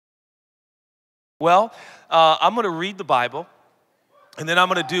Well, I'm going to read the Bible, and then I'm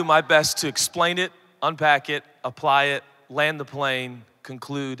going to do my best to explain it, unpack it, apply it, land the plane,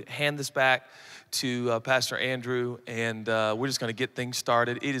 conclude, hand this back to Pastor Andrew, and we're just going to get things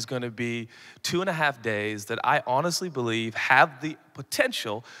started. It is going to be 2.5 days that I honestly believe have the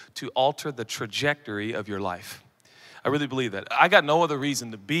potential to alter the trajectory of your life. I really believe that. I got no other reason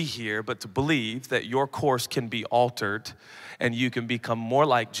to be here but to believe that your course can be altered and you can become more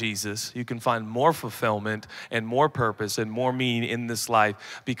like Jesus. You can find more fulfillment and more purpose and more meaning in this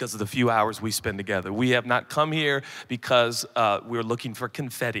life because of the few hours we spend together. We have not come here because we're looking for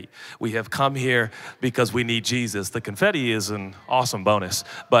confetti. We have come here because we need Jesus. The confetti is an awesome bonus,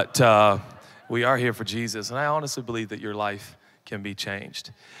 but we are here for Jesus, and I honestly believe that your life can be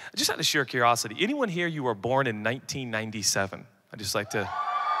changed. Just out of sheer curiosity, anyone here, you were born in 1997? I'd just like to,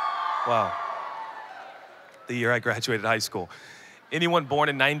 wow. The year I graduated high school. Anyone born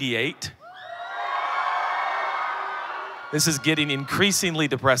in 98? This is getting increasingly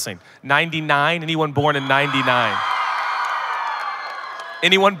depressing. 99, anyone born in 99?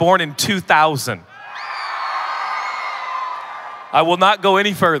 Anyone born in 2000? I will not go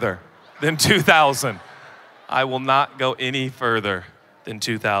any further than 2000. I will not go any further than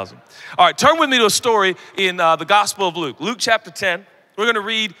 2000. All right, turn with me to a story in the Gospel of Luke. Luke chapter 10. We're going to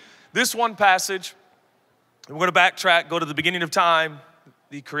read this one passage. And we're going to backtrack, go to the beginning of time,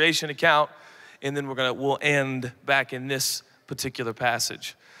 the creation account, and then we'll end back in this particular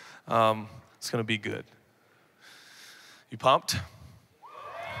passage. It's going to be good. You pumped?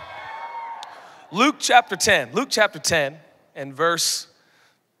 Luke chapter 10. Luke chapter 10 and verse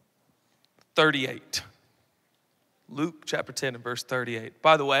 38. Luke chapter 10 and verse 38.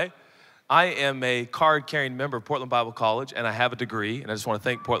 By the way, I am a card-carrying member of Portland Bible College, and I have a degree, and I just want to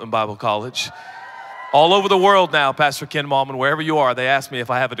thank Portland Bible College. All over the world now, Pastor Ken Malman, wherever you are, they ask me if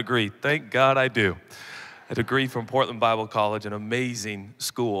I have a degree. Thank God I do. A degree from Portland Bible College, an amazing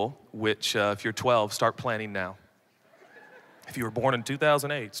school, which if you're 12, start planning now. If you were born in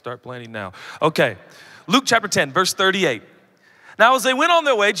 2008, start planning now. Okay, Luke chapter 10, verse 38. Now as they went on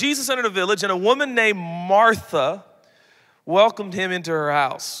their way, Jesus entered a village, and a woman named Martha welcomed him into her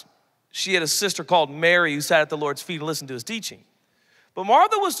house. She had a sister called Mary who sat at the Lord's feet and listened to his teaching. But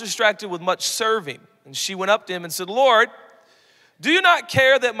Martha was distracted with much serving, and she went up to him and said, Lord, do you not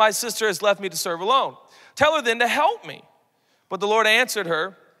care that my sister has left me to serve alone? Tell her then to help me. But the Lord answered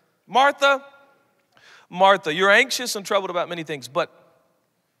her, Martha, Martha, you're anxious and troubled about many things, but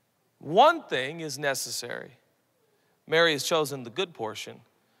one thing is necessary. Mary has chosen the good portion,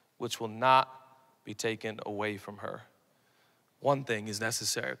 which will not be taken away from her. One thing is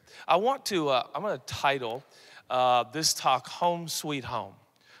necessary. I'm going to title this talk, Home Sweet Home.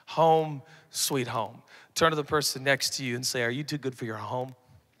 Home Sweet Home. Turn to the person next to you and say, are you too good for your home?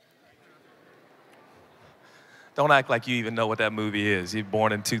 Don't act like you even know what that movie is. You're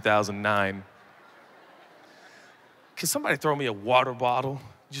born in 2009. Can somebody throw me a water bottle?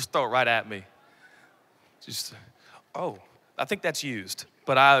 Just throw it right at me. Oh, I think that's used.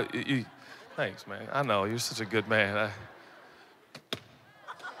 But thanks, man. I know, you're such a good man.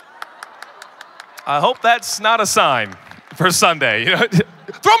 I hope that's not a sign for Sunday. You know,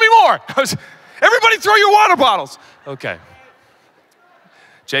 throw me more. Everybody throw your water bottles. Okay.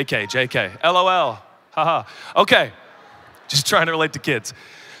 JK, LOL, haha. Okay, just trying to relate to kids,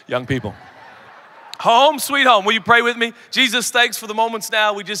 young people. Home, sweet home. Will you pray with me? Jesus, thanks for the moments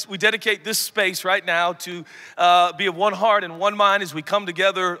now. We dedicate this space right now to be of one heart and one mind as we come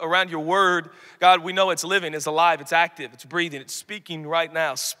together around your word. God, we know it's living, it's alive, it's active, it's breathing, it's speaking right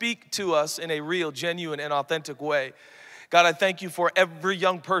now. Speak to us in a real, genuine, and authentic way. God, I thank you for every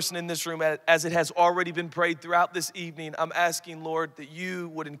young person in this room as it has already been prayed throughout this evening. I'm asking, Lord, that you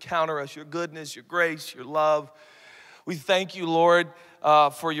would encounter us, your goodness, your grace, your love. We thank you, Lord,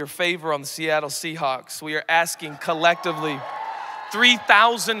 for your favor on the Seattle Seahawks. We are asking collectively,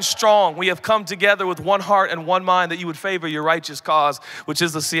 3,000 strong, we have come together with one heart and one mind that you would favor your righteous cause, which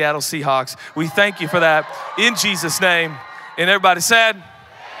is the Seattle Seahawks. We thank you for that in Jesus' name. And everybody said,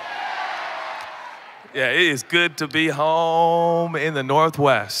 yeah, it is good to be home in the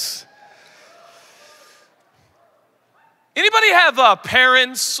Northwest. Anybody have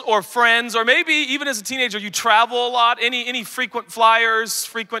parents or friends, or maybe even as a teenager, you travel a lot? Any frequent flyers,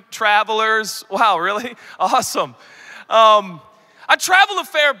 frequent travelers? Wow, really? Awesome. I travel a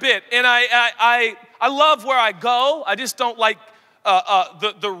fair bit, and I love where I go. I just don't like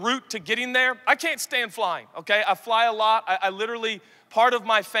the route to getting there. I can't stand flying, okay? I fly a lot. I literally, part of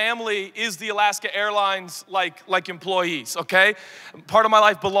my family is the Alaska Airlines like employees, okay? Part of my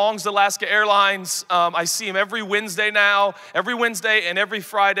life belongs to Alaska Airlines. I see them every Wednesday now. Every Wednesday and every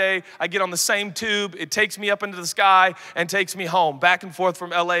Friday, I get on the same tube. It takes me up into the sky and takes me home, back and forth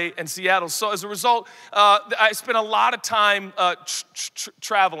from LA and Seattle. So as a result, I spend a lot of time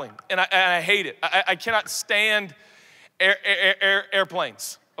traveling, and I hate it. I cannot stand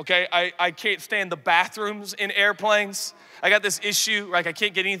airplanes, okay? I can't stand the bathrooms in airplanes. I got this issue, like I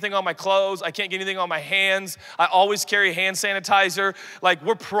can't get anything on my clothes. I can't get anything on my hands. I always carry hand sanitizer. Like,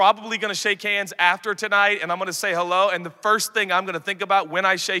 we're probably gonna shake hands after tonight, and I'm gonna say hello, and the first thing I'm gonna think about when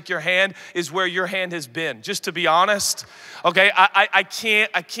I shake your hand is where your hand has been, just to be honest, okay? I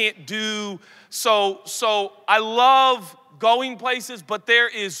can't do, so I love going places, but there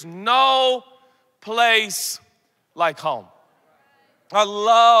is no place like home. I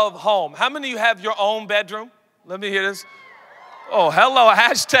love home. How many of you have your own bedroom? Let me hear this. Oh, hello,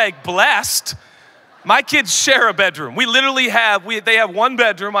 hashtag blessed. My kids share a bedroom. We literally have, they have one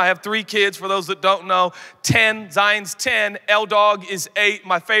bedroom. I have 3 kids, for those that don't know. 10, Zion's 10, L-Dog is 8.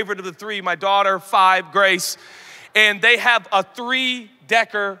 My favorite of the 3, my daughter, 5, Grace. And they have a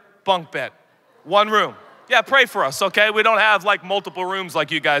 3-decker bunk bed, 1 room. Yeah, pray for us, okay? We don't have like multiple rooms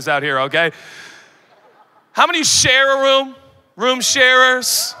like you guys out here, okay? How many share a room? Room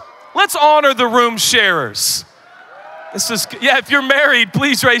sharers? Let's honor the room sharers. Yeah, if you're married,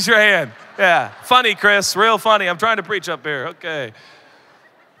 please raise your hand. Yeah, funny, Chris, real funny. I'm trying to preach up here, okay.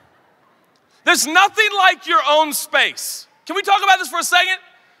 There's nothing like your own space. Can we talk about this for a second?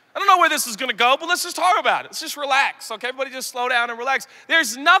 I don't know where this is gonna go, but let's just talk about it. Let's just relax, okay? Everybody just slow down and relax.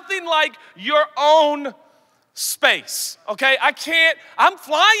 There's nothing like your own space, okay? I'm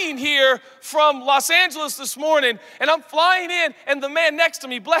flying here from Los Angeles this morning, and I'm flying in, and the man next to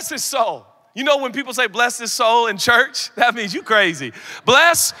me, bless his soul. You know when people say bless his soul in church? That means you crazy.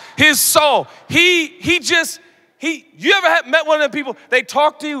 Bless his soul. You ever met one of them people, they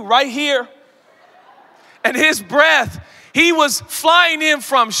talk to you right here, and his breath, he was flying in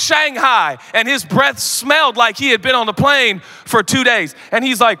from Shanghai, and his breath smelled like he had been on the plane for 2 days. And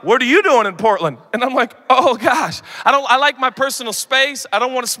he's like, what are you doing in Portland? And I'm like, oh gosh, I like my personal space. I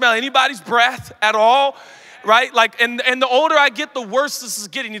don't want to smell anybody's breath at all, right? Like, and the older I get, the worse this is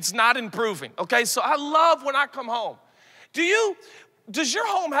getting. It's not improving, okay? So I love when I come home. Does your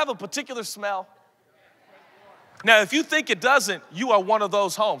home have a particular smell? Now, if you think it doesn't, you are one of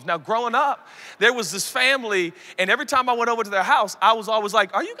those homes. Now, growing up, there was this family, and every time I went over to their house, I was always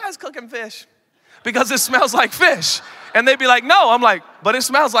like, are you guys cooking fish? Because it smells like fish. And they'd be like, no. I'm like, but it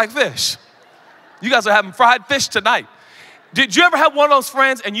smells like fish. You guys are having fried fish tonight. Did you ever have one of those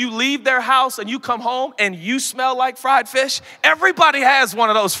friends and you leave their house and you come home and you smell like fried fish? Everybody has one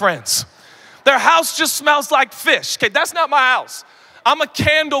of those friends. Their house just smells like fish. Okay, that's not my house. I'm a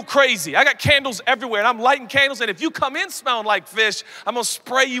candle crazy. I got candles everywhere, and I'm lighting candles, and if you come in smelling like fish, I'm gonna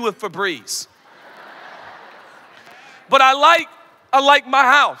spray you with Febreze. But I like my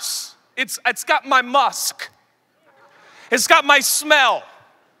house. It's got my musk. It's got my smell.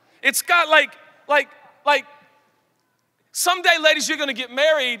 It's got like someday, ladies, you're gonna get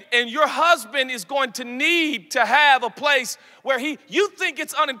married, and your husband is going to need to have a place where you think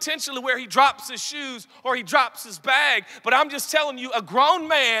it's unintentionally where he drops his shoes or he drops his bag, but I'm just telling you, a grown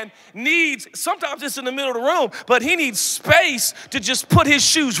man needs, sometimes it's in the middle of the room, but he needs space to just put his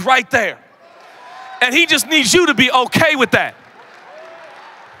shoes right there. And he just needs you to be okay with that.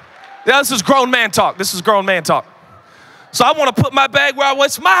 Yeah, this is grown man talk. This is grown man talk. So I want to put my bag where I want.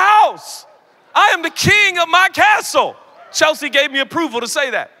 It's my house. I am the king of my castle. Chelsea gave me approval to say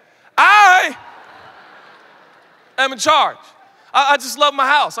that. I am in charge. I just love my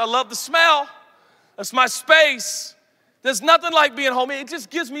house. I love the smell. That's my space. There's nothing like being home. It just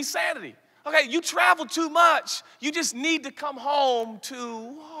gives me sanity. Okay, you travel too much. You just need to come home to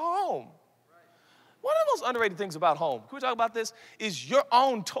home. One of the most underrated things about home, can we talk about this, is your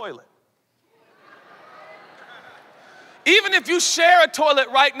own toilet. Even if you share a toilet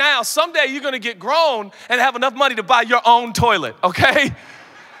right now, someday you're gonna get grown and have enough money to buy your own toilet, okay?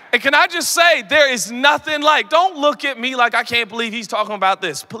 And can I just say, there is nothing like, don't look at me like I can't believe he's talking about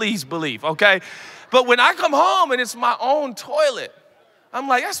this. Please believe, okay? But when I come home and it's my own toilet, I'm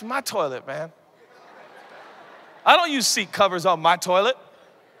like, that's my toilet, man. I don't use seat covers on my toilet.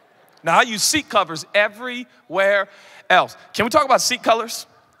 Now, I use seat covers everywhere else. Can we talk about seat covers?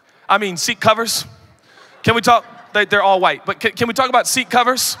 I mean, seat covers. Can we talk? They're all white, but can we talk about seat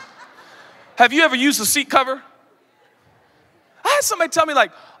covers? Have you ever used a seat cover? I had somebody tell me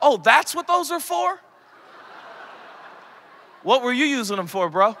like, oh, that's what those are for? What were you using them for,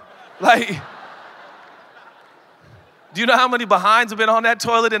 bro? Like, do you know how many behinds have been on that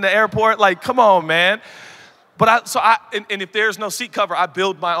toilet in the airport? Like, come on, man. But and if there's no seat cover, I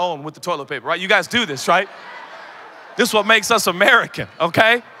build my own with the toilet paper, right? You guys do this, right? This is what makes us American,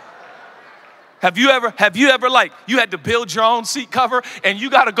 okay? Have you ever like, you had to build your own seat cover and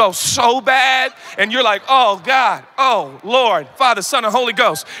you got to go so bad and you're like, oh God, oh Lord, Father, Son, and Holy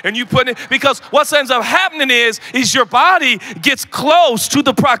Ghost. And you put it, because what ends up happening is your body gets close to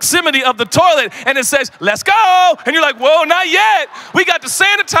the proximity of the toilet and it says, let's go. And you're like, whoa, not yet. We got to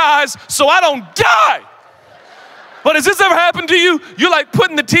sanitize so I don't die. But has this ever happened to you? You're like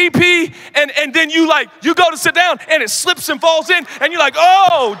putting the TP and then you go to sit down and it slips and falls in and you're like,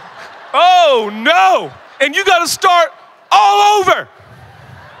 oh no. And you got to start all over.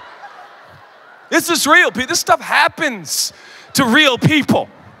 This is real. This stuff happens to real people.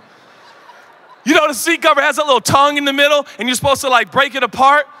 You know, the seat cover has a little tongue in the middle and you're supposed to like break it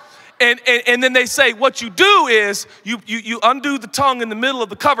apart. And then they say what you do is you undo the tongue in the middle of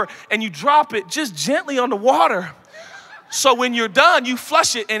the cover and you drop it just gently on the water. So when you're done, you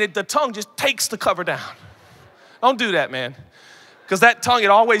flush it and the tongue just takes the cover down. Don't do that, man. Because that tongue,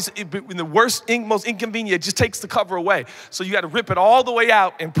 in the worst, most inconvenient, it just takes the cover away. So you got to rip it all the way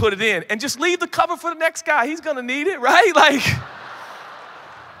out and put it in. And just leave the cover for the next guy. He's going to need it, right? Like,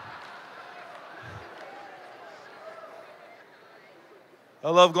 I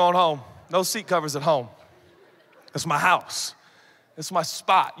love going home. No seat covers at home. That's my house. It's my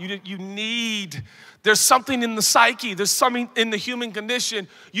spot. You need, there's something in the psyche. There's something in the human condition.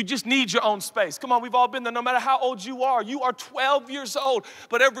 You just need your own space. Come on, we've all been there. No matter how old you are 12 years old.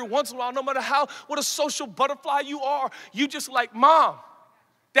 But every once in a while, no matter what a social butterfly you are, you just like, Mom,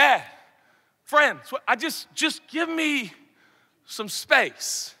 Dad, friends, just give me some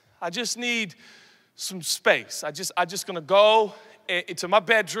space. I just need some space. I just gonna go into my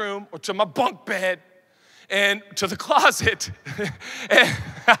bedroom or to my bunk bed and to the closet,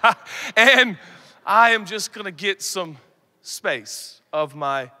 and I am just gonna get some space of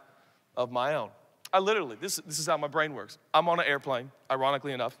my own. I literally, this is how my brain works. I'm on an airplane,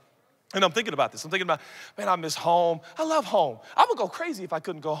 ironically enough, and I'm thinking about this. I'm thinking about, man, I miss home. I love home. I would go crazy if I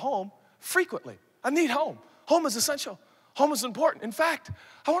couldn't go home frequently. I need home. Home is essential. Home is important. In fact,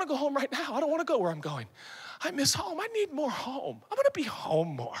 I wanna go home right now. I don't wanna go where I'm going. I miss home. I need more home. I wanna be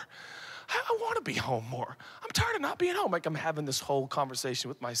home more. I want to be home more. I'm tired of not being home. Like I'm having this whole conversation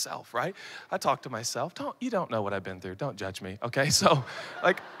with myself, right? I talk to myself. You don't know what I've been through. Don't judge me, okay? So,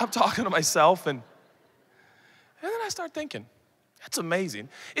 like, I'm talking to myself, and then I start thinking, that's amazing.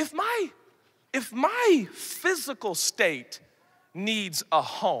 If my physical state needs a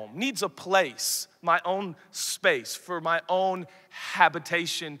home, needs a place, my own space for my own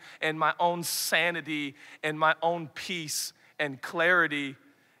habitation and my own sanity and my own peace and clarity,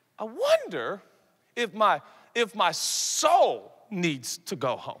 I wonder if my soul needs to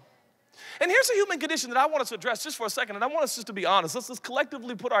go home. And here's a human condition that I want us to address just for a second, and I want us just to be honest. Let's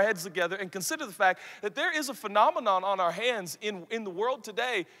collectively put our heads together and consider the fact that there is a phenomenon on our hands in the world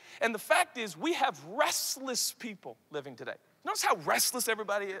today, and the fact is we have restless people living today. Notice how restless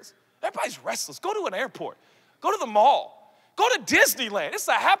everybody is? Everybody's restless. Go to an airport. Go to the mall. Go to Disneyland. It's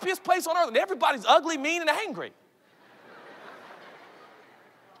the happiest place on earth, and everybody's ugly, mean, and angry.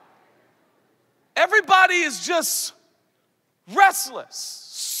 Everybody is just restless.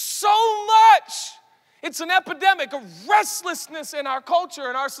 So much. It's an epidemic of restlessness in our culture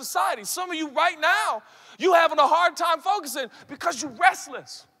and our society. Some of you right now, you having a hard time focusing because you're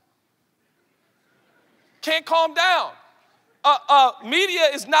restless. Can't calm down. Media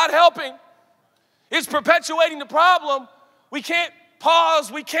is not helping. It's perpetuating the problem. We can't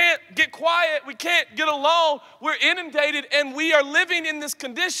pause, we can't get quiet, we can't get alone. We're inundated and we are living in this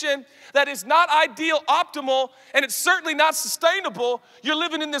condition that is not ideal, optimal, and it's certainly not sustainable. You're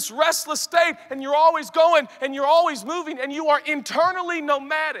living in this restless state and you're always going and you're always moving and you are internally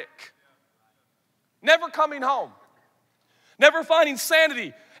nomadic. Never coming home. Never finding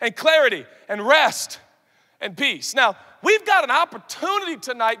sanity and clarity and rest and peace. Now, we've got an opportunity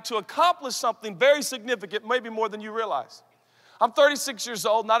tonight to accomplish something very significant, maybe more than you realize. I'm 36 years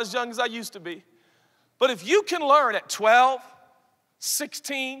old, not as young as I used to be. But if you can learn at 12,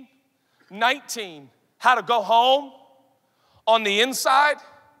 16, 19 how to go home on the inside,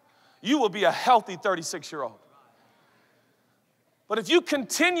 you will be a healthy 36-year-old. But if you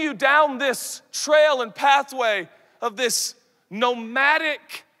continue down this trail and pathway of this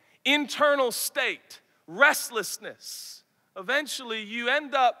nomadic internal state, restlessness, eventually you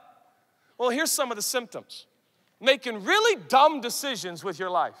end up, well, here's some of the symptoms. Making really dumb decisions with your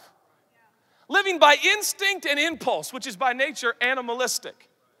life. living by instinct and impulse, which is by nature animalistic,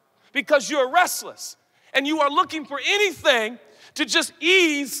 because you're restless and you are looking for anything to just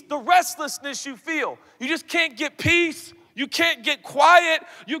ease the restlessness you feel. You just can't get peace. You can't get quiet.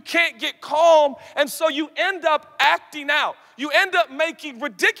 You can't get calm. And so you end up acting out. You end up making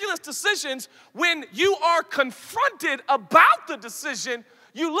ridiculous decisions. When you are confronted about the decision,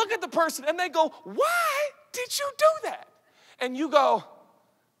 you look at the person and they go, why did you do that? And you go,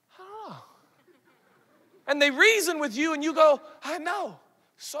 I don't know. And they reason with you and you go, I know,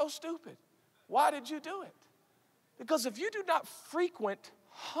 so stupid. Why did you do it? Because if you do not frequent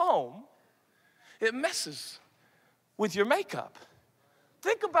home, it messes with your makeup.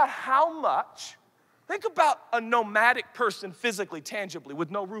 Think about think about a nomadic person physically, tangibly,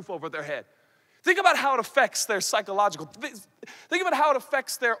 with no roof over their head. Think about how it affects their psychological, think about how it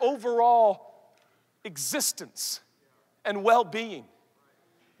affects their overall existence and well-being.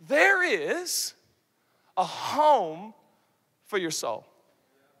 There is a home for your soul.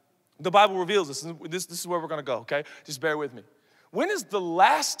 The Bible reveals this. This is where we're going to go, okay? Just bear with me. When is the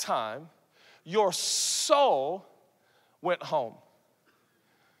last time your soul went home?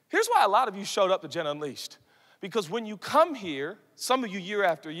 Here's why a lot of you showed up to Gen Unleashed. Because when you come here, some of you year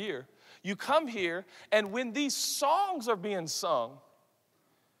after year, you come here, and when these songs are being sung,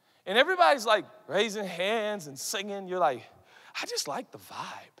 and everybody's like raising hands and singing, you're like, I just like the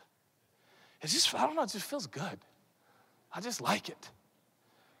vibe. It's just, I don't know, it just feels good. I just like it.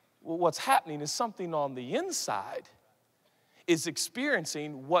 Well, what's happening is something on the inside is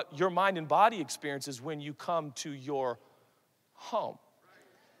experiencing what your mind and body experiences when you come to your home.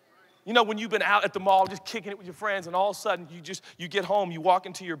 You know, when you've been out at the mall just kicking it with your friends, and all of a sudden you get home, you walk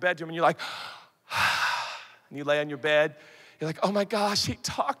into your bedroom and you're like, and you lay on your bed, you're like, oh my gosh, he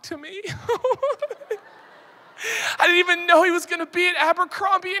talked to me. I didn't even know he was gonna be at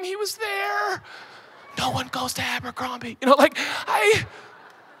Abercrombie and he was there. No one goes to Abercrombie. You know, like, I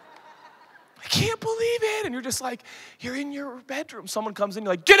can't believe it. And you're just like, you're in your bedroom. Someone comes in,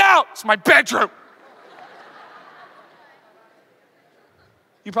 you're like, get out, it's my bedroom.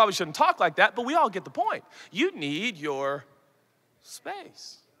 You probably shouldn't talk like that, but we all get the point. You need your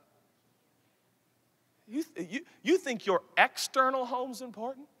space. You think your external home's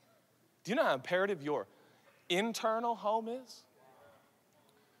important? Do you know how imperative your internal home is?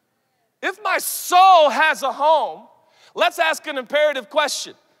 If my soul has a home, let's ask an imperative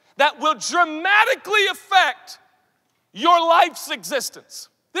question that will dramatically affect your life's existence.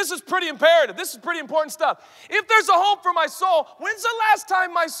 This is pretty imperative. This is pretty important stuff. If there's a home for my soul, when's the last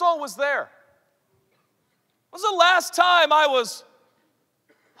time my soul was there? When's the last time I was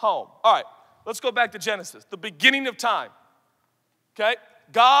home? All right, let's go back to Genesis, the beginning of time. Okay?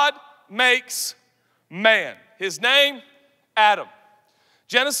 God makes man. His name, Adam.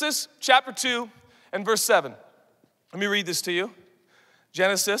 Genesis chapter 2 and verse 7. Let me read this to you.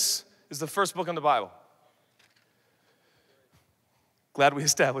 Genesis is the first book in the Bible. Glad we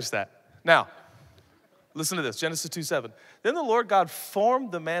established that. Now, listen to this, Genesis 2:7. Then the Lord God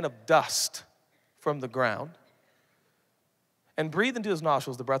formed the man of dust from the ground and breathed into his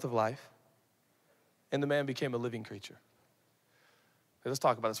nostrils the breath of life, and the man became a living creature. Okay, let's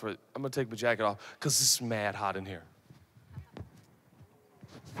talk about this for a minute. I'm gonna take my jacket off because it's mad hot in here.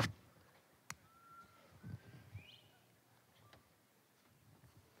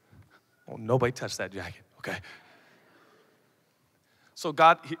 Oh, nobody touched that jacket, okay? So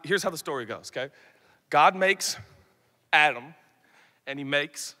God, here's how the story goes, okay? God makes Adam, and he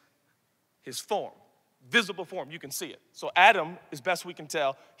makes his form, visible form. You can see it. So Adam, as best we can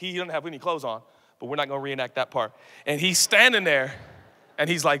tell, he doesn't have any clothes on, but we're not going to reenact that part. And he's standing there, and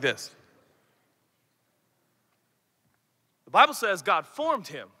he's like this. The Bible says God formed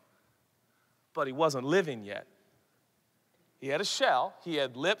him, but he wasn't living yet. He had a shell. He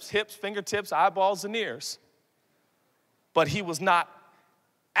had lips, hips, fingertips, eyeballs, and ears, but he was not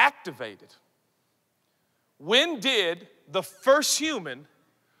activated. When did the first human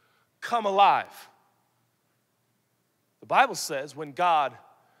come alive? The Bible says when God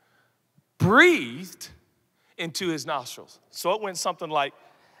breathed into his nostrils. So it went something like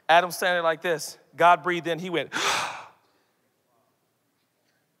Adam standing like this. God breathed in, he went,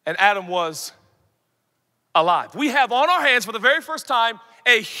 and Adam was alive. We have on our hands for the very first time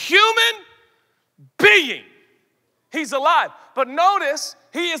a human being. He's alive. But notice,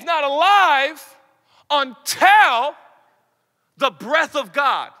 he is not alive until the breath of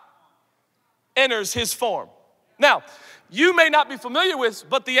God enters his form. Now, you may not be familiar with,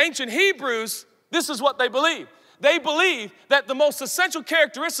 but the ancient Hebrews, this is what they believe. They believe that the most essential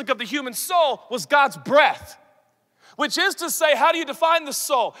characteristic of the human soul was God's breath. which is to say, how do you define the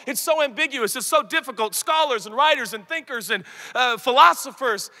soul? It's so ambiguous. It's so difficult. Scholars and writers and thinkers and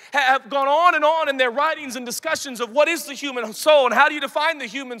philosophers have gone on in their writings and discussions of what is the human soul and how do you define the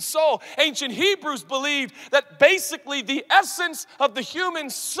human soul. Ancient Hebrews believed that basically the essence of the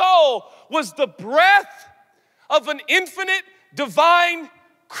human soul was the breath of an infinite divine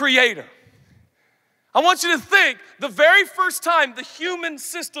creator. I want you to think the very first time the human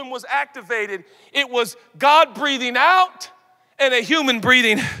system was activated, it was God breathing out and a human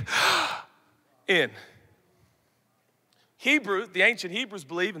breathing in. The ancient Hebrews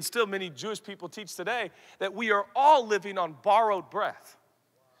believe, and still many Jewish people teach today, that we are all living on borrowed breath.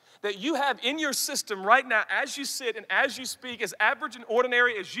 That you have in your system right now, as you sit and as you speak, as average and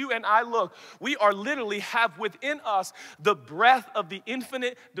ordinary as you and I look, we are literally have within us the breath of the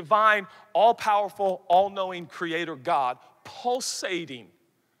infinite, divine, all-powerful, all-knowing Creator God pulsating.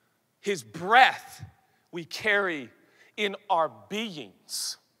 His breath we carry in our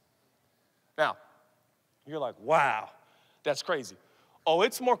beings. Now, you're like, wow, that's crazy. Oh,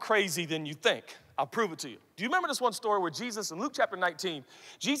 it's more crazy than you think. I'll prove it to you. Do you remember this one story where Jesus, in Luke chapter 19,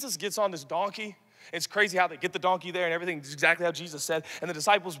 Jesus gets on this donkey. It's crazy how they get the donkey there and everything is exactly how Jesus said. And the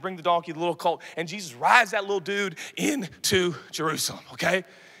disciples bring the donkey, the little colt, and Jesus rides that little dude into Jerusalem, okay?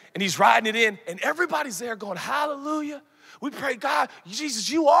 And he's riding it in, and everybody's there going, hallelujah. We pray, God, Jesus,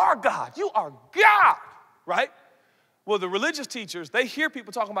 you are God. You are God, right? Well, the religious teachers, they hear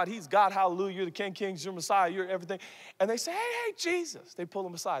people talking about he's God, hallelujah, you're the King of Kings, you're Messiah, you're everything. And they say, hey, Jesus. They pull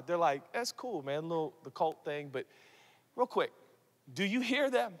him aside. They're like, that's cool, man, the cult thing. But real quick, do you hear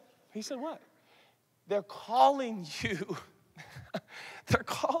them? He said, what? They're calling you, they're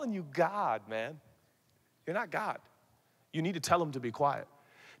calling you God, man. You're not God. You need to tell them to be quiet.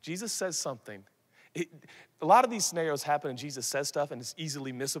 Jesus says something. A lot of these scenarios happen and Jesus says stuff and it's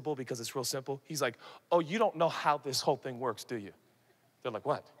easily missable because it's real simple. He's like, oh, you don't know how this whole thing works, do you? They're like,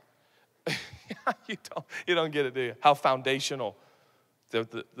 what? You don't get it, do you? How foundational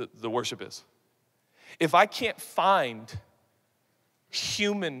the worship is. If I can't find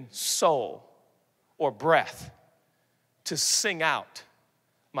human soul or breath to sing out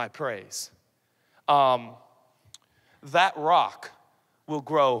my praise, that rock will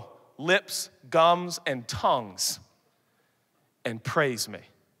grow lips, gums, and tongues and praise me.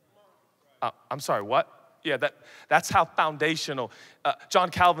 I'm sorry, what? Yeah, that's how foundational. John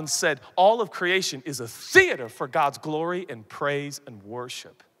Calvin said, all of creation is a theater for God's glory and praise and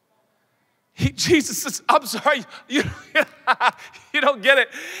worship. Jesus says, I'm sorry, you don't get it.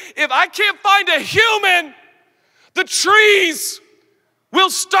 If I can't find a human, the trees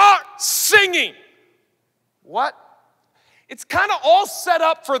will start singing. What? It's kind of all set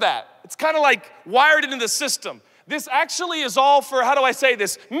up for that. It's kind of like wired into the system. This actually is all for, how do I say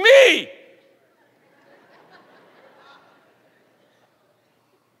this? Me!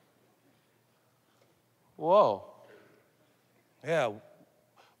 Whoa. Yeah,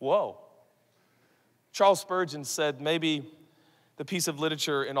 whoa. Charles Spurgeon said maybe the piece of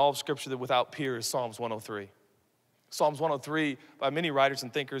literature in all of Scripture that without peer is Psalms 103. Psalms 103, by many writers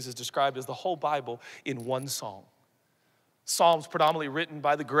and thinkers, is described as the whole Bible in one song. Psalms predominantly written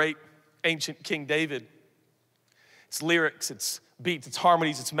by the great ancient King David. It's lyrics, it's beats, it's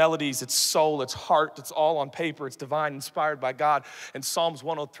harmonies, it's melodies, it's soul, it's heart, it's all on paper, it's divine, inspired by God. And Psalms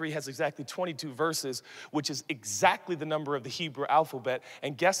 103 has exactly 22 verses, which is exactly the number of the Hebrew alphabet.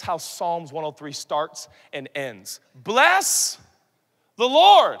 And guess how Psalms 103 starts and ends? Bless the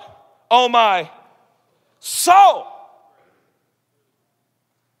Lord, oh my soul.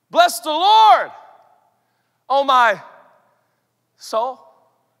 Bless the Lord, oh my soul.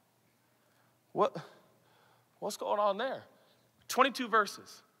 What's going on there? 22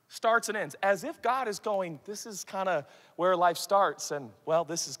 verses, starts and ends, as if God is going, this is kind of where life starts, and well,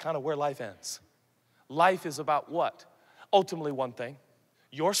 this is kind of where life ends. Life is about what? Ultimately one thing,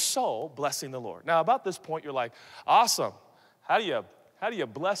 your soul blessing the Lord. Now, about this point, you're like, awesome. How do you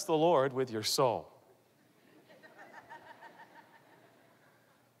bless the Lord with your soul?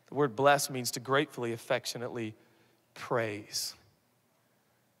 The word bless means to gratefully, affectionately praise.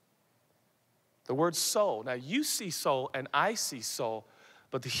 The word soul, now you see soul and I see soul,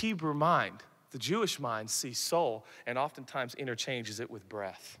 but the Hebrew mind, the Jewish mind sees soul and oftentimes interchanges it with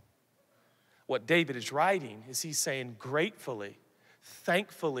breath. What David is writing is he's saying gratefully,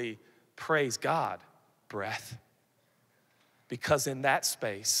 thankfully praise God, breath. Because in that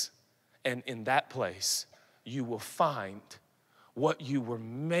space and in that place, you will find what you were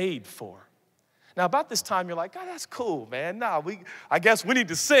made for. Now about this time, you're like, God, that's cool, man. I guess we need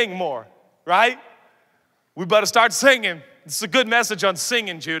to sing more. Right? We better start singing. It's a good message on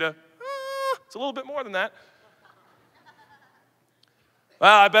singing, Judah. It's a little bit more than that.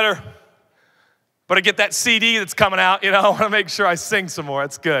 Well, I better get that CD that's coming out, I want to make sure I sing some more.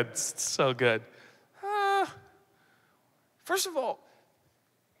 It's good. It's so good. First of all,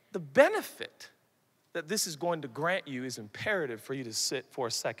 the benefit that this is going to grant you is imperative for you to sit for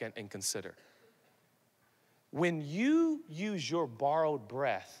a second and consider. When you use your borrowed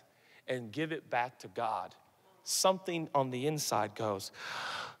breath and give it back to God, something on the inside goes,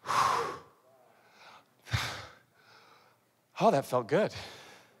 oh, that felt good.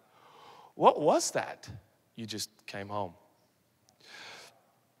 What was that? You just came home.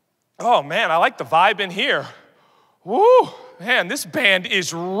 Oh man, I like the vibe in here. Woo, man, this band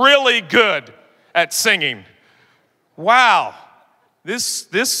is really good at singing. Wow. This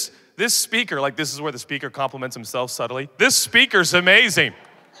speaker, like this is where the speaker compliments himself subtly. This speaker's amazing.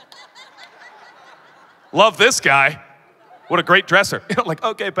 Love this guy. What a great dresser. Like,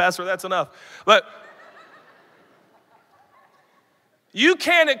 okay, Pastor, that's enough. But you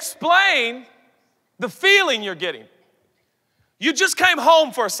can't explain the feeling you're getting. You just came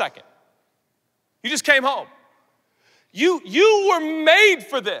home for a second. You just came home. You were made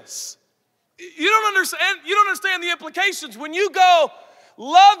for this. You don't understand the implications. When you go,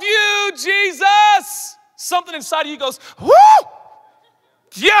 love you, Jesus, something inside of you goes, whoo!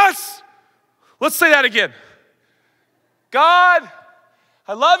 Yes! Let's say that again. God,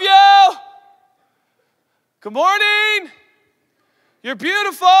 I love you. Good morning. You're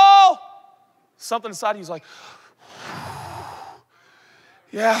beautiful. Something inside of you is like,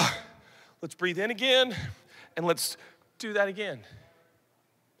 yeah. Let's breathe in again, and let's do that again.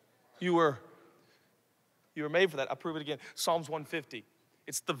 You were made for that. I'll prove it again. Psalms 150.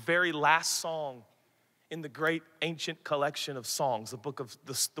 It's the very last song in the great ancient collection of songs. The book of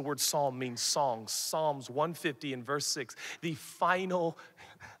the word psalm means songs. Psalms 150 and verse 6. The final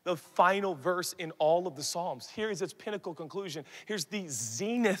verse in all of the Psalms. Here is its pinnacle conclusion. Here's the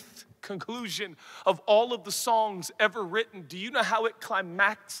zenith conclusion of all of the songs ever written. Do you know how it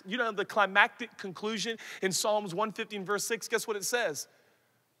climaxed? You know the climactic conclusion in Psalms 150 and verse 6? Guess what it says?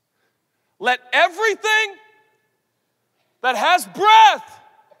 Let everything that has breath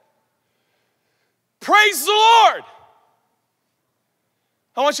praise the Lord.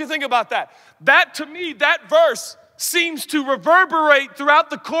 I want you to think about that. That, to me, that verse seems to reverberate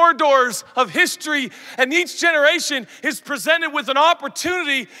throughout the corridors of history, and each generation is presented with an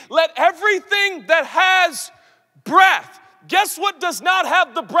opportunity. Let everything that has breath. Guess what does not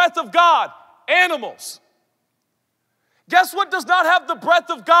have the breath of God? Animals. Guess what does not have the breath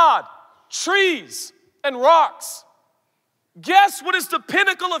of God? Trees and rocks. Guess what is the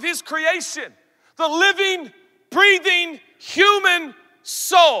pinnacle of his creation? The living, breathing, human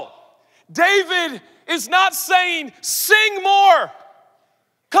soul. David is not saying, sing more.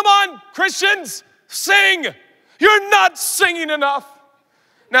 Come on, Christians, sing. You're not singing enough.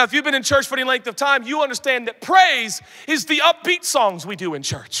 Now, if you've been in church for any length of time, you understand that praise is the upbeat songs we do in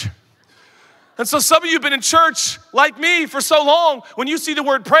church. And so some of you have been in church like me for so long, when you see the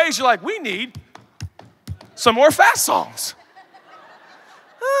word praise, you're like, we need some more fast songs.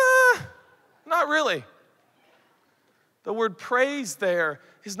 Not really. The word praise there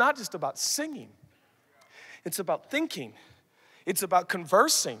is not just about singing. It's about thinking. It's about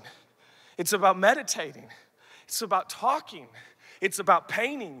conversing. It's about meditating. It's about talking. It's about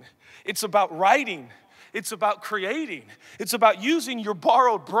painting. It's about writing. It's about creating. It's about using your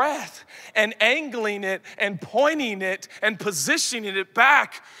borrowed breath and angling it and pointing it and positioning it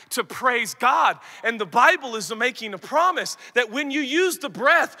back to praise God. And the Bible is making a promise that when you use the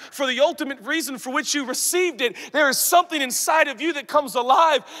breath for the ultimate reason for which you received it, there is something inside of you that comes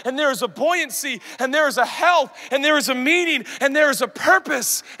alive, and there is a buoyancy, and there is a health, and there is a meaning, and there is a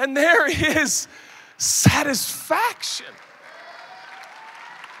purpose, and there is satisfaction.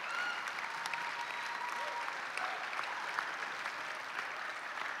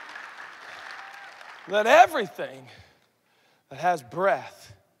 Let everything that has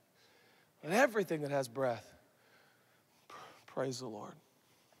breath, praise the Lord.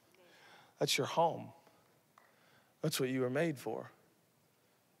 That's your home. That's what you were made for.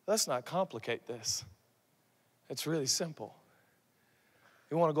 Let's not complicate this. It's really simple.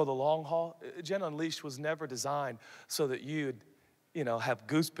 You want to go the long haul? Jen Unleashed was never designed so that you'd, have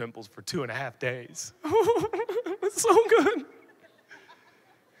goose pimples for 2.5 days. It's so good.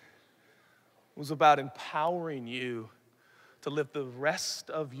 It was about empowering you to live the rest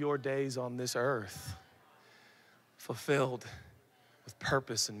of your days on this earth fulfilled with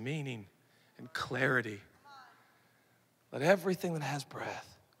purpose and meaning and clarity. Let everything that has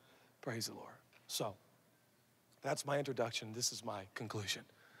breath praise the Lord. So, that's my introduction. This is my conclusion.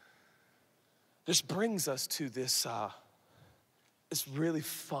 This brings us to this this really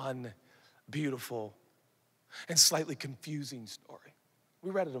fun, beautiful, and slightly confusing story.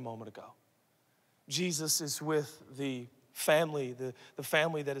 We read it a moment ago. Jesus is with the family, the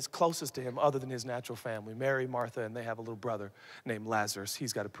family that is closest to him other than his natural family, Mary, Martha, and they have a little brother named Lazarus.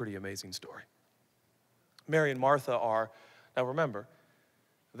 He's got a pretty amazing story. Mary and Martha are, now remember,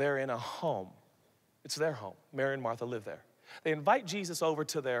 they're in a home. It's their home. Mary and Martha live there. They invite Jesus over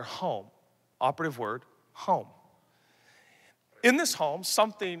to their home. Operative word, home. In this home,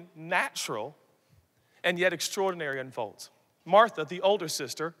 something natural and yet extraordinary unfolds. Martha, the older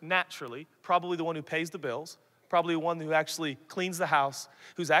sister, naturally, probably the one who pays the bills, probably the one who actually cleans the house,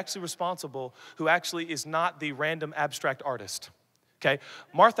 who's actually responsible, who actually is not the random abstract artist, okay?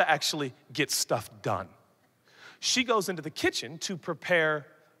 Martha actually gets stuff done. She goes into the kitchen to prepare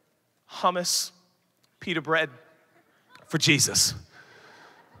hummus, pita bread for Jesus.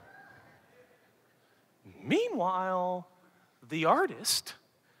 Meanwhile, the artist,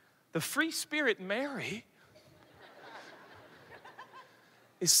 the free spirit Mary,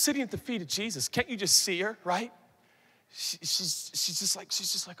 is sitting at the feet of Jesus. Can't you just see her, right? She's just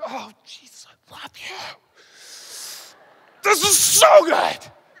like, oh, Jesus, I love you. This is so good.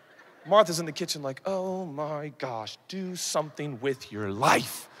 Martha's in the kitchen like, oh my gosh, do something with your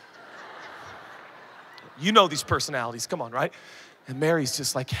life. You know these personalities, come on, right? And Mary's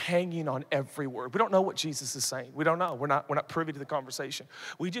just like hanging on every word. We don't know what Jesus is saying. We don't know. We're not privy to the conversation.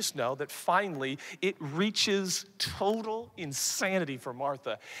 We just know that finally it reaches total insanity for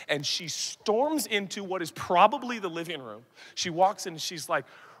Martha. And she storms into what is probably the living room. She walks in and she's like,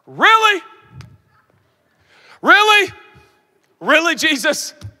 really? Really? Really,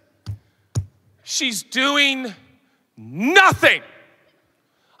 Jesus? She's doing nothing.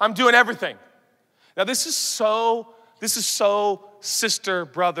 I'm doing everything. Now this is so sister,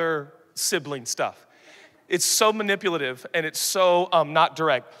 brother, sibling stuff. It's so manipulative and it's so not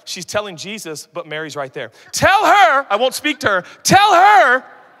direct. She's telling Jesus, but Mary's right there. Tell her, I won't speak to her, tell her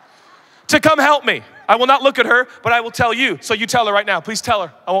to come help me. I will not look at her, but I will tell you. So you tell her right now. Please tell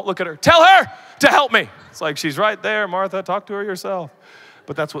her. I won't look at her. Tell her to help me. It's like, she's right there, Martha. Talk to her yourself.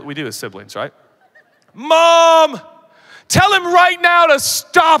 But that's what we do as siblings, right? Mom, tell him right now to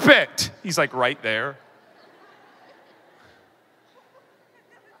stop it. He's like right there.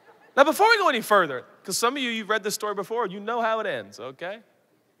 Now, before we go any further, because some of you, you've read this story before, you know how it ends, okay?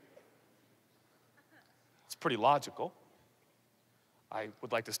 It's pretty logical. I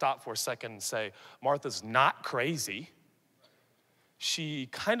would like to stop for a second and say, Martha's not crazy. She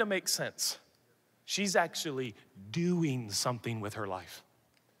kind of makes sense. She's actually doing something with her life,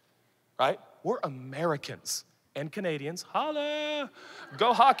 right? We're Americans and Canadians. Holla!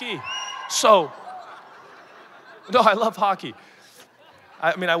 Go hockey. So, no, I love hockey.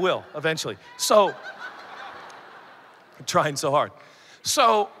 I mean, I will eventually. So, I'm trying so hard.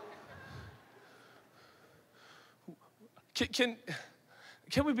 So, can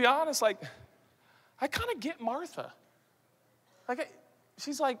we be honest? Like, I kind of get Martha. Like,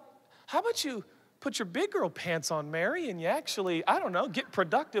 she's like, how about you put your big girl pants on, Mary, and you actually, I don't know, get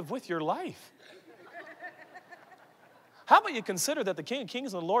productive with your life? How about you consider that the King of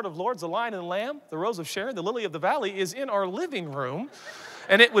Kings and the Lord of Lords, the Lion and the Lamb, the Rose of Sharon, the Lily of the Valley is in our living room,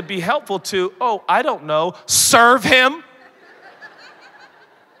 and it would be helpful to, oh, I don't know, serve him?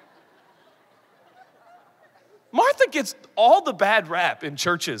 Martha gets all the bad rap in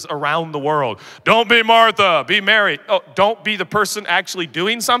churches around the world. Don't be Martha, be Mary. Oh, don't be the person actually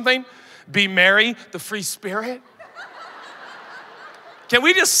doing something. Be Mary, the free spirit. Can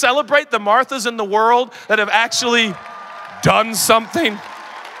we just celebrate the Marthas in the world that have actually done something?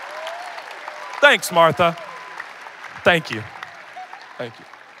 Thanks, Martha. Thank you. Thank you.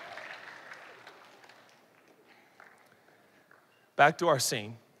 Back to our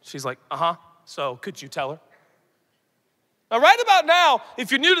scene. She's like, so could you tell her? Now, right about now,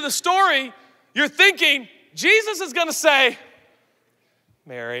 if you're new to the story, you're thinking, Jesus is gonna say,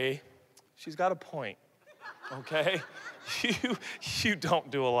 Mary, she's got a point, okay? You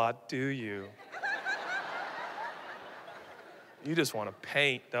don't do a lot, do you? You just want to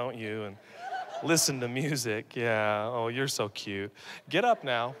paint, don't you? And listen to music. Yeah, oh, you're so cute. Get up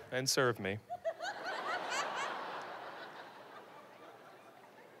now and serve me.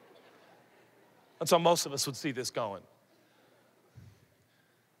 That's how most of us would see this going.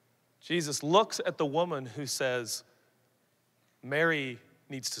 Jesus looks at the woman who says, Mary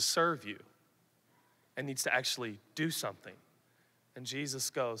needs to serve you and needs to actually do something. And Jesus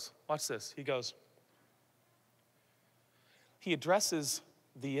goes, watch this. He goes, he addresses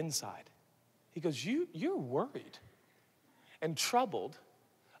the inside. He goes, you're worried and troubled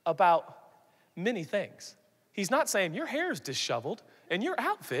about many things. He's not saying your hair is disheveled and your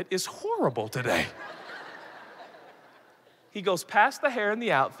outfit is horrible today. He goes past the hair and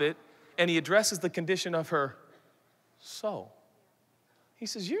the outfit, and he addresses the condition of her soul. He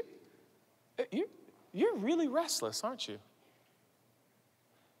says, you're really restless, aren't you?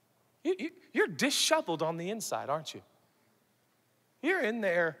 You're disheveled on the inside, aren't you? You're in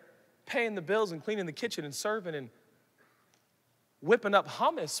there paying the bills and cleaning the kitchen and serving and whipping up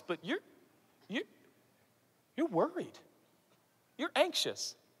hummus, but you're worried. You're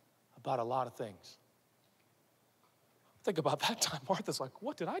anxious about a lot of things. Think about that time. Martha's like,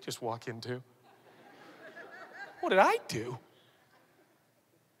 what did I just walk into? What did I do?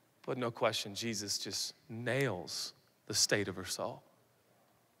 But no question, Jesus just nails the state of her soul.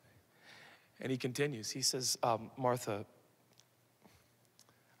 And he continues. He says, Martha,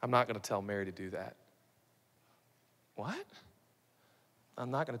 I'm not going to tell Mary to do that. What?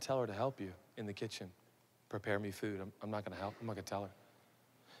 I'm not going to tell her to help you in the kitchen. Prepare me food. I'm not going to help. I'm not going to tell her.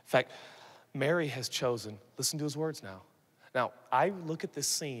 In fact, Mary has chosen, listen to his words now. Now, I look at this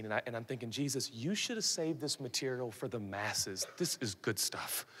scene and I'm thinking, Jesus, you should have saved this material for the masses. This is good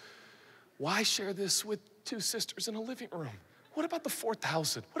stuff. Why share this with 2 sisters in a living room? What about the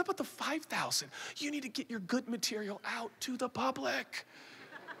 4,000? What about the 5,000? You need to get your good material out to the public.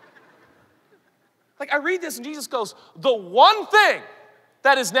 Like, I read this and Jesus goes, the one thing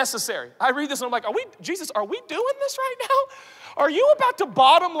that is necessary. I read this and I'm like, Jesus, are we doing this right now? Are you about to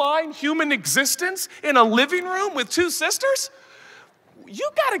bottom line human existence in a living room with 2 sisters? You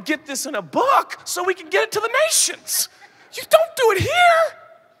got to get this in a book so we can get it to the nations. You don't do it here.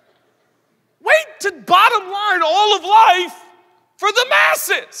 Wait to bottom line all of life for the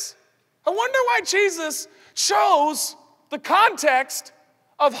masses. I wonder why Jesus chose the context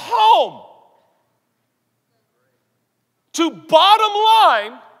of home to bottom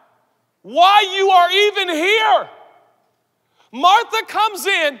line why you are even here. Martha comes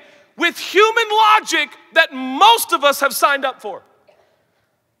in with human logic that most of us have signed up for.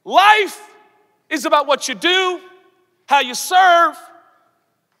 Life is about what you do, how you serve,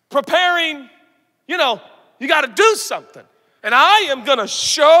 preparing. You know, you got to do something. And I am going to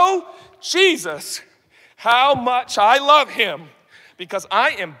show Jesus how much I love him, because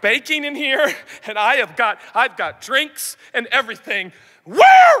I am baking in here and I've got drinks and everything.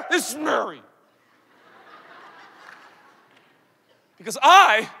 Where is Mary? Because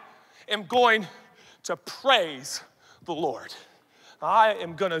I am going to praise the Lord. I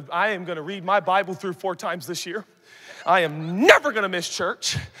am gonna read my Bible through 4 times this year. I am never gonna miss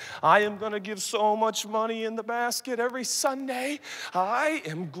church. I am gonna give so much money in the basket every Sunday. I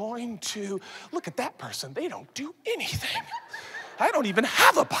am going to look at that person. They don't do anything. I don't even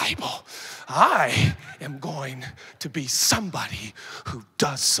have a Bible. I am going to be somebody who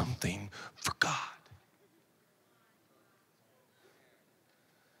does something for God.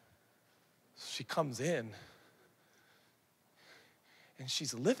 She comes in and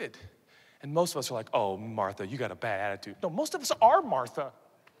she's livid. And most of us are like, oh, Martha, you got a bad attitude. No, most of us are Martha.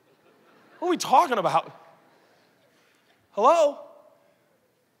 What are we talking about? Hello?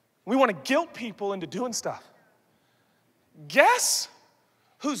 We want to guilt people into doing stuff. Guess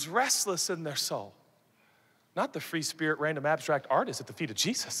who's restless in their soul? Not the free spirit, random abstract artist at the feet of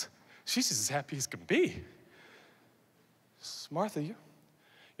Jesus. She's as happy as can be. Martha,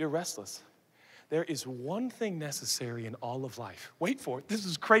 you're restless. There is one thing necessary in all of life. Wait for it. This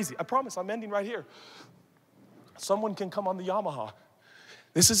is crazy. I promise I'm ending right here. Someone can come on the Yamaha.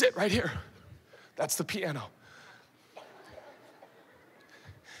 This is it right here. That's the piano.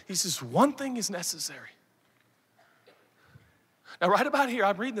 He says, one thing is necessary. Now, right about here,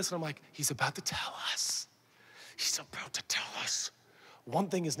 I'm reading this and I'm like, he's about to tell us. He's about to tell us. One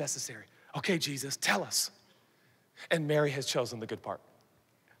thing is necessary. Okay, Jesus, tell us. And Mary has chosen the good part.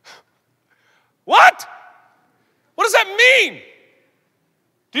 What? What does that mean?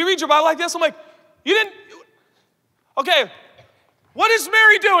 Do you read your Bible like this? I'm like, you didn't. Okay, what is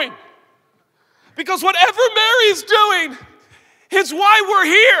Mary doing? Because whatever Mary is doing is why we're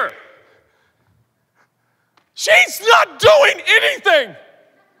here. She's not doing anything.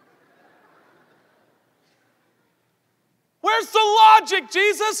 Where's the logic,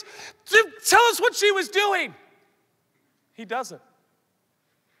 Jesus? Tell us what she was doing. He doesn't.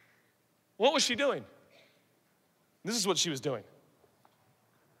 What was she doing? This is what she was doing.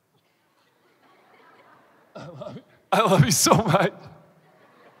 I love you so much.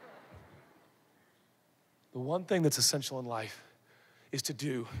 The one thing that's essential in life is to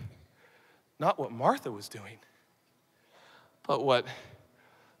do not what Martha was doing, but what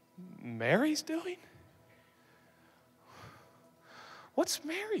Mary's doing. What's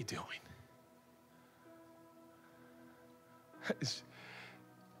Mary doing?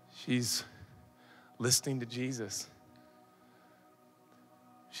 She's listening to Jesus.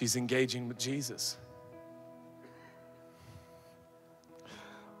 She's engaging with Jesus. I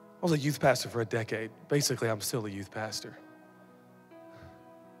was a youth pastor for a decade. Basically, I'm still a youth pastor.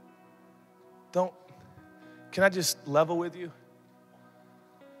 Can I just level with you?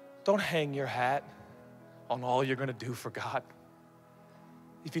 Don't hang your hat on all you're gonna do for God.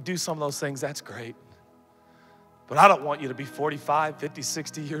 If you do some of those things, that's great. But I don't want you to be 45, 50,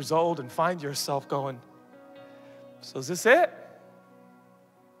 60 years old and find yourself going, so is this it?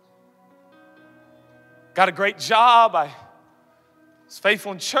 Got a great job. I was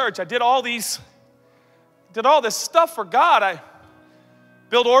faithful in church. I did all this stuff for God. I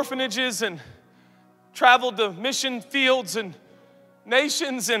built orphanages and traveled to mission fields and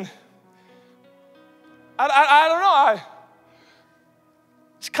nations, and I don't know. I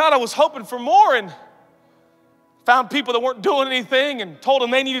just kind of was hoping for more and found people that weren't doing anything and told them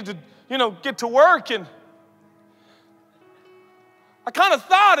they needed to, get to work. And I kind of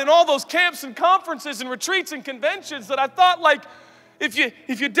thought in all those camps and conferences and retreats and conventions that I thought, like, if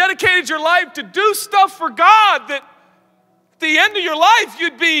you dedicated your life to do stuff for God, that at the end of your life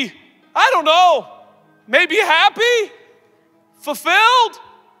you'd be, I don't know, maybe happy, fulfilled.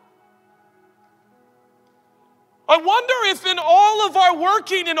 I wonder if in all of our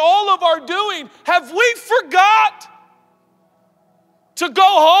working and all of our doing, have we forgot to go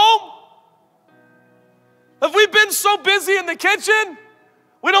home? Have we been so busy in the kitchen,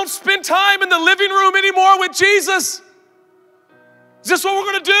 we don't spend time in the living room anymore with Jesus? Is this what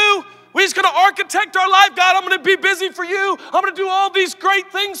we're gonna do? We're just gonna architect our life. God, I'm gonna be busy for you. I'm gonna do all these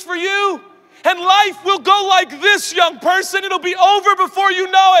great things for you. And life will go like this, young person. It'll be over before you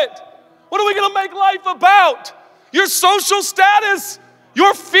know it. What are we gonna make life about? Your social status,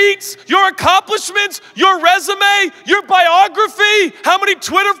 your feats, your accomplishments, your resume, your biography, how many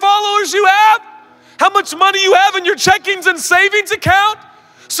Twitter followers you have, how much money you have in your checkings and savings account?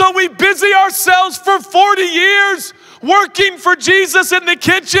 So we busy ourselves for 40 years working for Jesus in the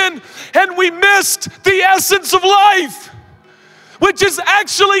kitchen, and we missed the essence of life, which is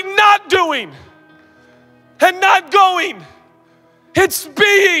actually not doing and not going. It's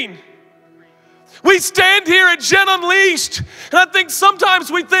being. We stand here at Gen Unleashed, and I think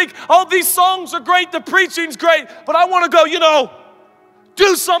sometimes we think, oh, these songs are great, the preaching's great, but I want to go,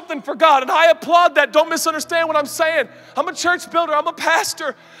 do something for God. And I applaud that. Don't misunderstand what I'm saying. I'm a church builder. I'm a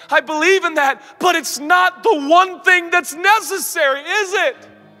pastor. I believe in that, but it's not the one thing that's necessary, is it?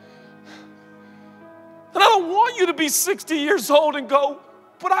 And I don't want you to be 60 years old and go,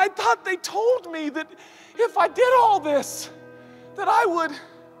 but I thought they told me that if I did all this, that I would.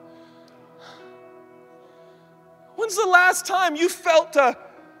 When's the last time you felt a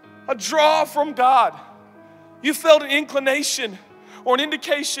draw from God? You felt an inclination or an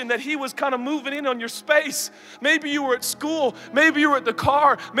indication that He was kind of moving in on your space. Maybe you were at school, maybe you were at the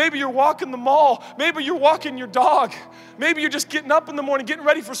car, maybe you're walking the mall, maybe you're walking your dog, maybe you're just getting up in the morning, getting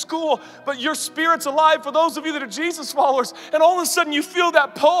ready for school, but your spirit's alive for those of you that are Jesus followers, and all of a sudden you feel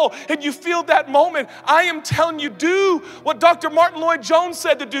that pull and you feel that moment. I am telling you, do what Dr. Martin Lloyd-Jones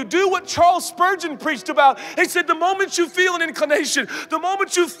said to do. Do what Charles Spurgeon preached about. He said, the moment you feel an inclination, the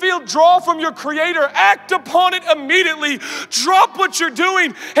moment you feel draw from your Creator, act upon it immediately. Drop what you're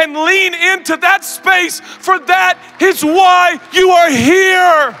doing and lean into that space, for that is why you are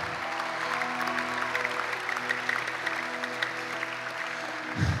here.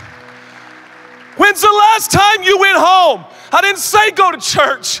 When's the last time you went home? I didn't say go to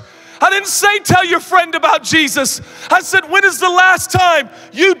church. I didn't say tell your friend about Jesus. I said, when is the last time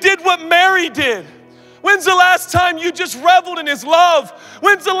you did what Mary did? When's the last time you just reveled in His love?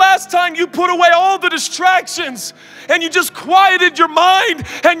 When's the last time you put away all the distractions and you just quieted your mind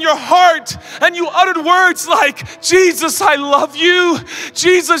and your heart and you uttered words like, Jesus, I love you.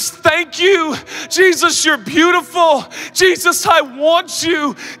 Jesus, thank you. Jesus, you're beautiful. Jesus, I want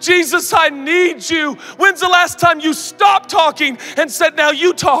you. Jesus, I need you. When's the last time you stopped talking and said, now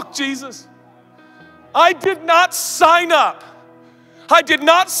you talk, Jesus? I did not sign up. I did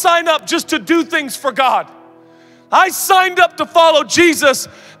not sign up just to do things for God. I signed up to follow Jesus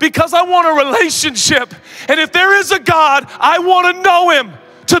because I want a relationship. And if there is a God, I want to know Him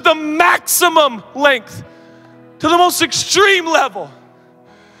to the maximum length, to the most extreme level.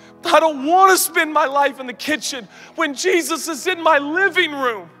 I don't want to spend my life in the kitchen when Jesus is in my living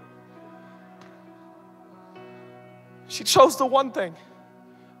room. She chose the one thing.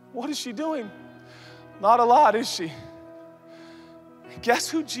 What is she doing? Not a lot, is she? Guess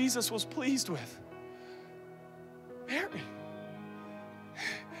who Jesus was pleased with? Mary.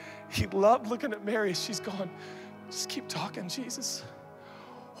 He loved looking at Mary. She's going, Just keep talking, Jesus.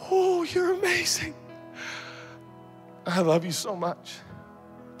 Oh, you're amazing. I love you so much.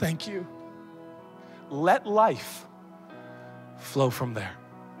 Thank you. Let life flow from there.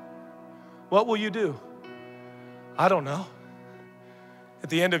 What will you do? I don't know. At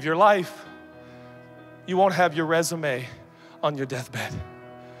the end of your life, you won't have your resume on your deathbed,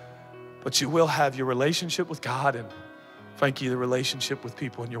 but you will have your relationship with God and, frankly, the relationship with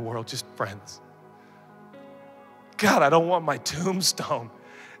people in your world, just friends. God, I don't want my tombstone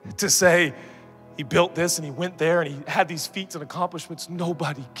to say he built this and he went there and he had these feats and accomplishments.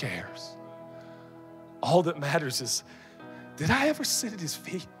 Nobody cares. All that matters is, did I ever sit at his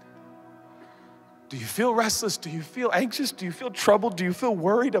feet? Do you feel restless? Do you feel anxious? Do you feel troubled? Do you feel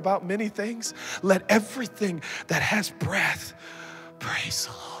worried about many things? Let everything that has breath praise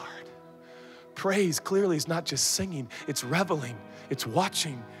the Lord. Praise clearly is not just singing, it's reveling, it's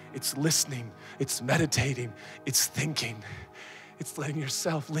watching, it's listening, it's meditating, it's thinking. It's letting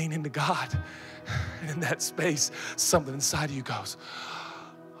yourself lean into God. And in that space, something inside of you goes,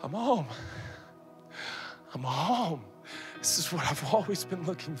 I'm home. I'm home. This is what I've always been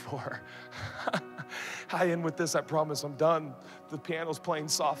looking for. I end with this, I promise I'm done. The piano's playing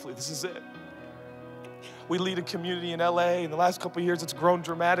softly, this is it. We lead a community in LA. In the last couple of years, it's grown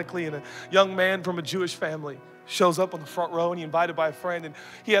dramatically, and a young man from a Jewish family shows up on the front row, and he's invited by a friend, and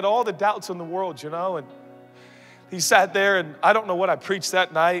he had all the doubts in the world, and he sat there, and I don't know what I preached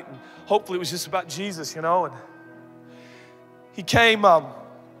that night, and hopefully it was just about Jesus, and he came forward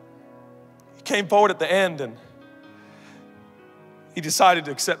at the end, and he decided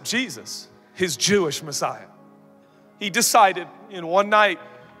to accept Jesus, his Jewish Messiah. He decided in one night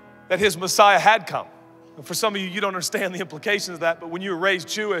that his Messiah had come. And for some of you, you don't understand the implications of that, but when you were raised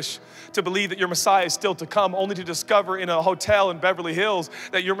Jewish, to believe that your Messiah is still to come, only to discover in a hotel in Beverly Hills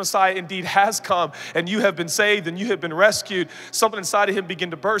that your Messiah indeed has come, and you have been saved, and you have been rescued, something inside of him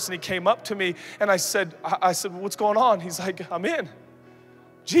began to burst, and he came up to me, and I said, what's going on? He's like, I'm in.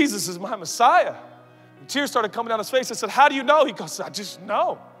 Jesus is my Messiah. And tears started coming down his face. I said, how do you know? He goes, I just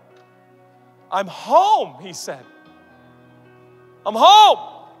know. I'm home, he said. I'm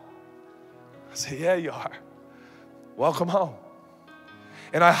home. I said, yeah, you are. Welcome home.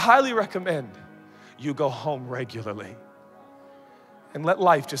 And I highly recommend you go home regularly and let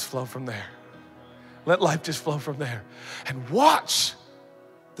life just flow from there. Let life just flow from there. And watch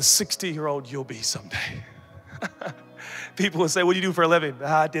the 60-year-old you'll be someday. People will say, what do you do for a living?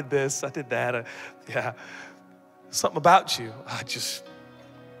 I did this, I did that. Yeah. Something about you. I just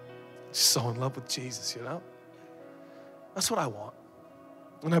so in love with Jesus, That's what I want.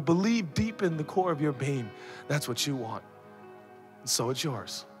 And I believe deep in the core of your being, that's what you want. And so it's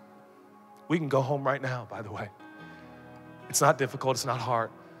yours. We can go home right now, by the way. It's not difficult, it's not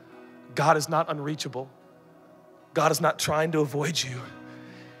hard. God is not unreachable. God is not trying to avoid you.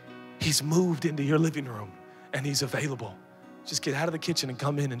 He's moved into your living room and he's available. Just get out of the kitchen and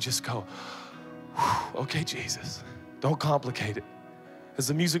come in and just go, okay, Jesus, don't complicate it. As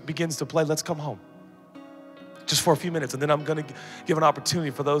the music begins to play, let's come home. Just for a few minutes, and then I'm gonna give an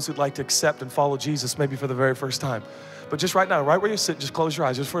opportunity for those who'd like to accept and follow Jesus, maybe for the very first time. But just right now, right where you're sitting, just close your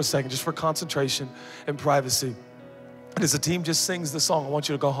eyes just for a second, just for concentration and privacy. And as the team just sings the song, I want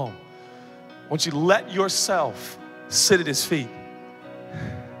you to go home. I want you to let yourself sit at his feet.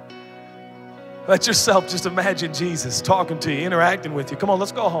 Let yourself just imagine Jesus talking to you, interacting with you. Come on,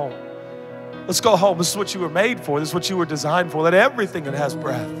 let's go home. Let's go home. This is what you were made for. This is what you were designed for. Let everything that has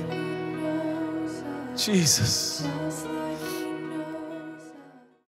breath. Jesus.